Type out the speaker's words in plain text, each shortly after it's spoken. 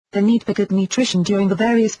The need for good nutrition during the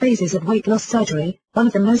various phases of weight loss surgery. One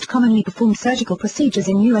of the most commonly performed surgical procedures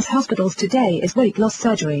in U.S. hospitals today is weight loss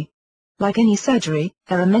surgery. Like any surgery,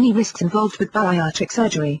 there are many risks involved with bariatric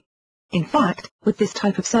surgery. In fact, with this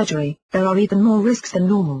type of surgery, there are even more risks than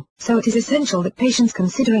normal, so it is essential that patients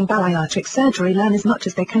considering bariatric surgery learn as much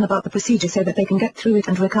as they can about the procedure so that they can get through it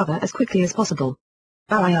and recover as quickly as possible.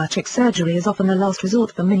 Bariatric surgery is often a last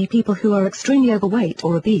resort for many people who are extremely overweight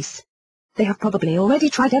or obese. They have probably already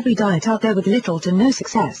tried every diet out there with little to no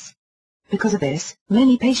success. Because of this,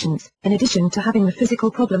 many patients, in addition to having the physical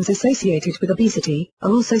problems associated with obesity, are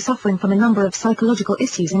also suffering from a number of psychological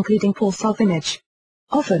issues including poor self-image.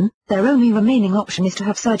 Often, their only remaining option is to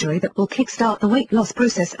have surgery that will kickstart the weight loss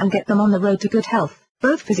process and get them on the road to good health,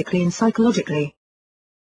 both physically and psychologically.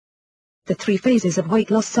 The 3 phases of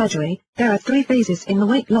weight loss surgery. There are 3 phases in the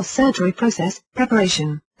weight loss surgery process: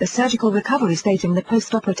 preparation, the surgical recovery stage and the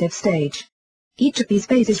post-operative stage. Each of these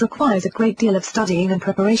phases requires a great deal of studying and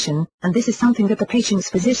preparation, and this is something that the patient's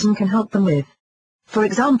physician can help them with. For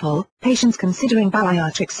example, patients considering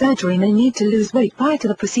bariatric surgery may need to lose weight prior to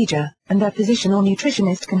the procedure, and their physician or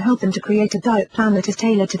nutritionist can help them to create a diet plan that is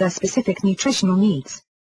tailored to their specific nutritional needs.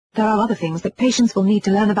 There are other things that patients will need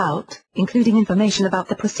to learn about, including information about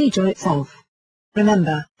the procedure itself.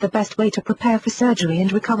 Remember, the best way to prepare for surgery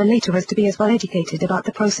and recover later is to be as well educated about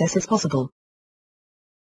the process as possible.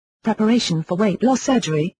 Preparation for weight loss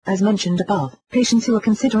surgery. As mentioned above, patients who are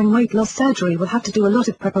considering weight loss surgery will have to do a lot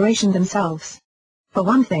of preparation themselves. For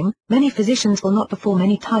one thing, many physicians will not perform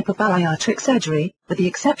any type of bariatric surgery, with the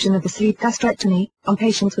exception of the sleeve gastrectomy, on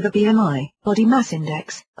patients with a BMI, body mass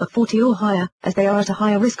index, of 40 or higher, as they are at a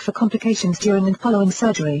higher risk for complications during and following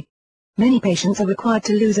surgery. Many patients are required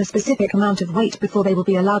to lose a specific amount of weight before they will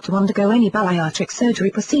be allowed to undergo any bariatric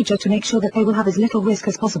surgery procedure to make sure that they will have as little risk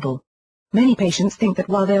as possible. Many patients think that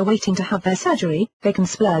while they are waiting to have their surgery, they can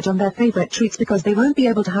splurge on their favorite treats because they won't be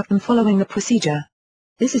able to have them following the procedure.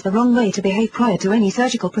 This is the wrong way to behave prior to any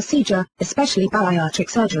surgical procedure, especially bariatric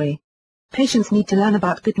surgery. Patients need to learn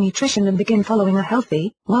about good nutrition and begin following a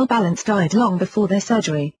healthy, well-balanced diet long before their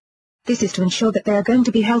surgery. This is to ensure that they are going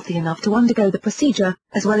to be healthy enough to undergo the procedure,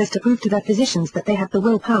 as well as to prove to their physicians that they have the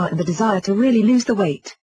willpower and the desire to really lose the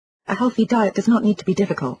weight. A healthy diet does not need to be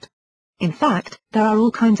difficult. In fact, there are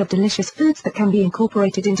all kinds of delicious foods that can be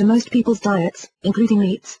incorporated into most people's diets, including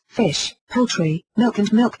meats, fish, poultry, milk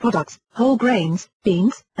and milk products, whole grains,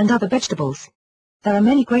 beans, and other vegetables. There are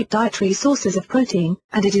many great dietary sources of protein,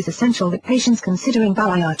 and it is essential that patients considering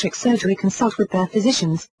bariatric surgery consult with their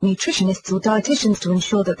physicians, nutritionists or dietitians to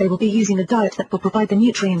ensure that they will be using a diet that will provide the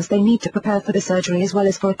nutrients they need to prepare for the surgery as well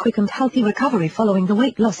as for a quick and healthy recovery following the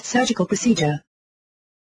weight loss surgical procedure.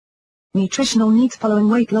 Nutritional needs. Following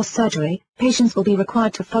weight loss surgery, patients will be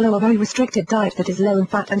required to follow a very restricted diet that is low in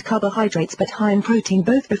fat and carbohydrates but high in protein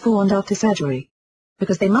both before and after surgery.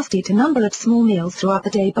 Because they must eat a number of small meals throughout the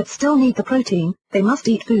day but still need the protein, they must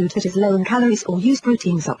eat food that is low in calories or use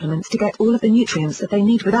protein supplements to get all of the nutrients that they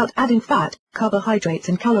need without adding fat, carbohydrates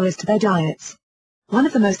and calories to their diets. One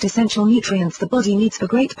of the most essential nutrients the body needs for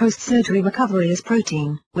great post-surgery recovery is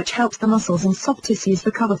protein, which helps the muscles and soft tissues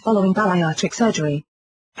recover following bariatric surgery.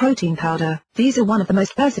 Protein powder. These are one of the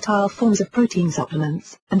most versatile forms of protein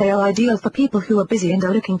supplements, and they are ideal for people who are busy and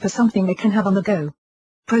are looking for something they can have on the go.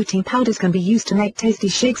 Protein powders can be used to make tasty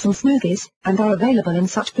shakes and smoothies, and are available in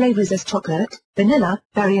such flavors as chocolate, vanilla,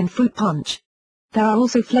 berry and fruit punch. There are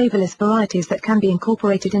also flavorless varieties that can be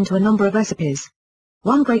incorporated into a number of recipes.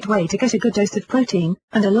 One great way to get a good dose of protein,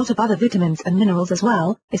 and a lot of other vitamins and minerals as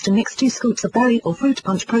well, is to mix 2 scoops of berry or fruit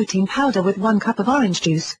punch protein powder with 1 cup of orange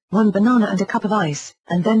juice, 1 banana and a cup of ice,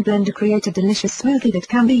 and then blend to create a delicious smoothie that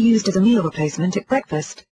can be used as a meal replacement at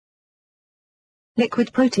breakfast.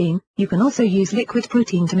 Liquid protein. You can also use liquid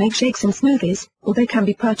protein to make shakes and smoothies, or they can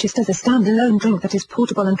be purchased as a standalone drink that is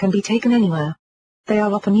portable and can be taken anywhere. They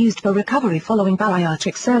are often used for recovery following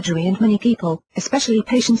bariatric surgery, and many people, especially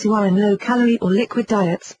patients who are in low-calorie or liquid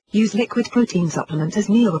diets, use liquid protein supplements as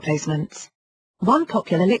meal replacements. One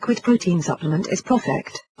popular liquid protein supplement is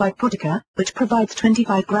ProfectR, by Protica, which provides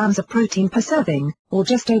 25 grams of protein per serving, or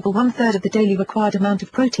just over 1/3 of the daily required amount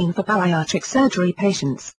of protein for bariatric surgery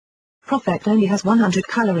patients. ProfectR only has 100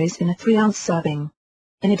 calories in a 3-ounce serving.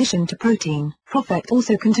 In addition to protein, ProfectR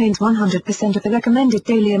also contains 100% of the recommended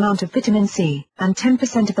daily amount of vitamin C, and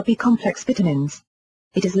 10% of the B-complex vitamins.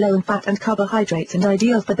 It is low in fat and carbohydrates and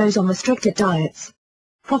ideal for those on restricted diets.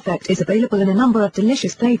 ProfectR is available in a number of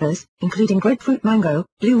delicious flavors, including grapefruit mango,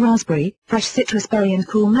 blue raspberry, fresh citrus berry and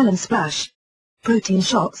cool melon splash. Protein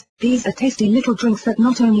shots. These are tasty little drinks that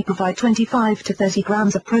not only provide 25 to 30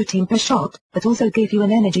 grams of protein per shot, but also give you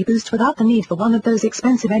an energy boost without the need for one of those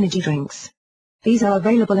expensive energy drinks. These are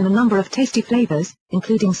available in a number of tasty flavors,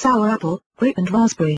 including sour apple, grape and raspberry.